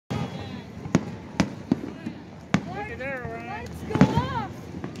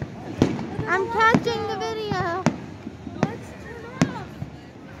I'm catching the video. Let's turn off.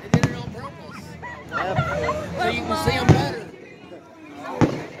 They did it on purpose. Yep. So you can see them better.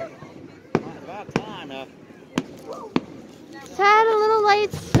 About time. It's had a little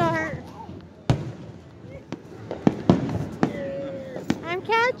late start. I'm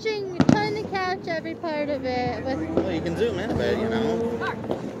trying to catch every part of it. Well, you can zoom in a bit, you know.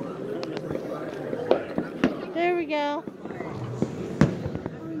 There we go.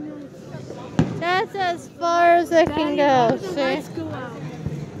 That's as far as it can go, see?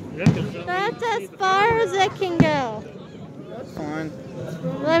 That's as far as it can go. That's fine.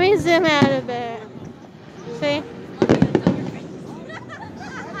 Let me zoom out a bit. See?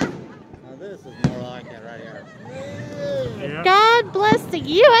 Now this is more like it right here. Yep. God bless the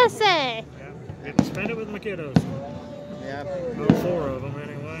USA! Yep. Get to spend it with my kiddos. Yep. All 4 of them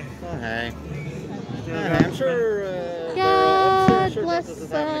anyway. Oh, hey. Still Hey, got- I'm sure. God sure bless Justice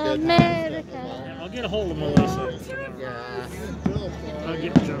is having a good time. America. Yeah, I'll get a hold of Melissa. Yeah. I'll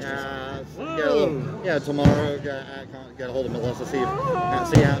get Justice. Yeah, tomorrow get a hold of Melissa,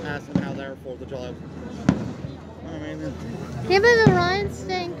 ask them how their 4th of July. I mean, Give it a Ryan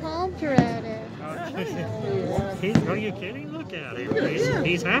staying calm throughout it. Are you kidding? Look at him.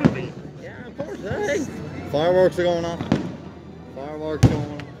 He's happy. yeah, of course. Hey, fireworks are going off. Fireworks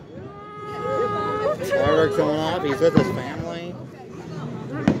going off. Fireworks going off. He's with his family.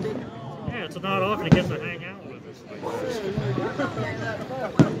 Yeah, it's not often he gets to hang out with us.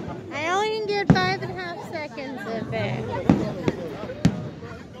 I only can get 5.5 seconds of it.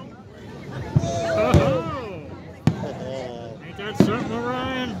 Oh! Ain't that something,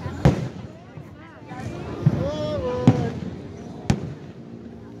 Orion?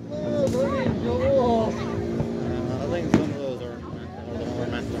 I think some of those are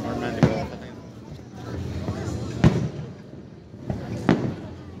meant to go off, I think.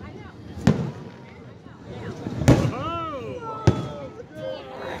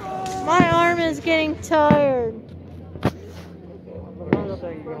 My arm is getting tired.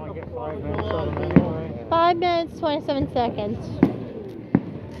 5 minutes, 27 seconds.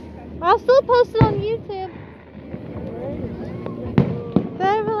 I'll still post it on YouTube.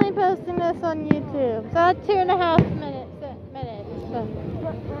 Definitely posting this on YouTube. So that's 2.5 minutes. So.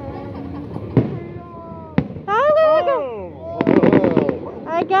 Oh, look!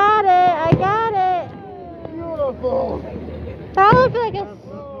 I got it. Beautiful. That looks like a...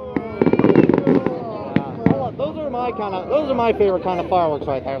 Those are my favorite kind of fireworks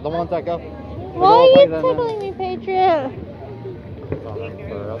right there. The ones that go. Why are you tickling me, Patriot?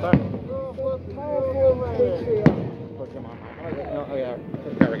 Oh yeah.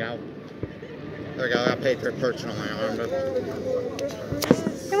 There we go. There we go. I got Patriot perching on my arm.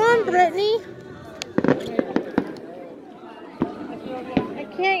 Come on, Brittany. I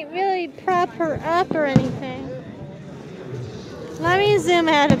can't really prop her up or anything. Let me zoom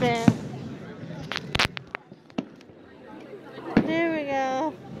out a bit. There we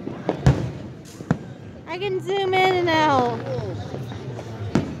go. I can zoom in and out.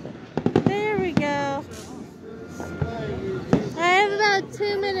 There we go. I have about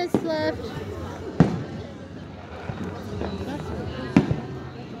 2 minutes left.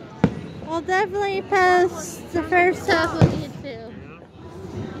 I'll definitely post the first half on YouTube.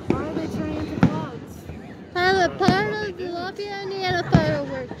 Why are they turning into clouds? I'm a part of the Lafayette, Indiana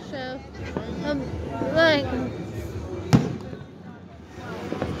fireworks show. Like,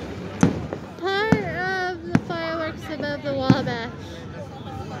 part of the fireworks above the Wabash.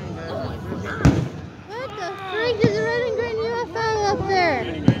 What the freak is a red and green UFO up there?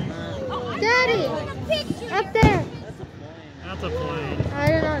 Daddy! Up there! That's a plane. I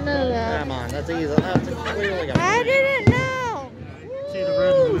did not know that. Come on, that's easy. That's clearly a I didn't know! See the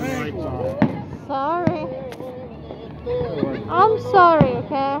red and blue lights on. Sorry. I'm sorry,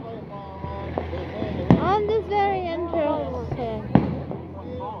 okay? I'm just very interested.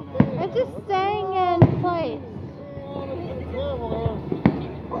 It's just staying in place. I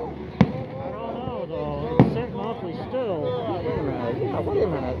don't know though. It's sitting awfully still. Yeah, wait a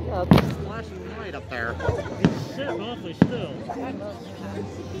minute. There's a flashing light up there. It's sitting awfully still.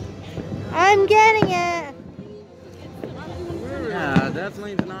 I'm getting it. Yeah,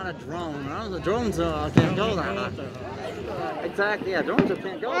 definitely not a drone. The drones can't go that high. Exactly, yeah, drones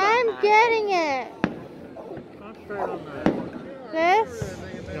can't go that high. I'm getting it. Concentrate on that. This?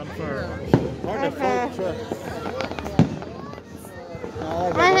 Gun fireworks. Hard to focus.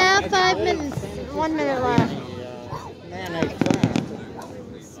 I have 5 minutes. 1 minute left. Man, they flash.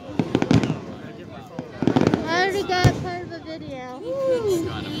 I already got part of a video.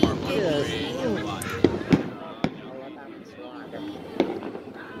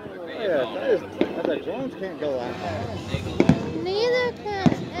 Yeah, the drones can't go out. Neither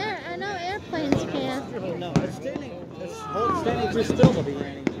can I know airplanes can. No, it's standing too still to be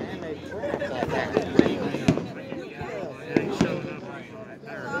raining, and they crash like that.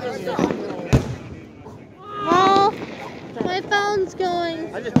 Well, my phone's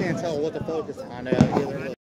going. I just can't tell what to focus on. Either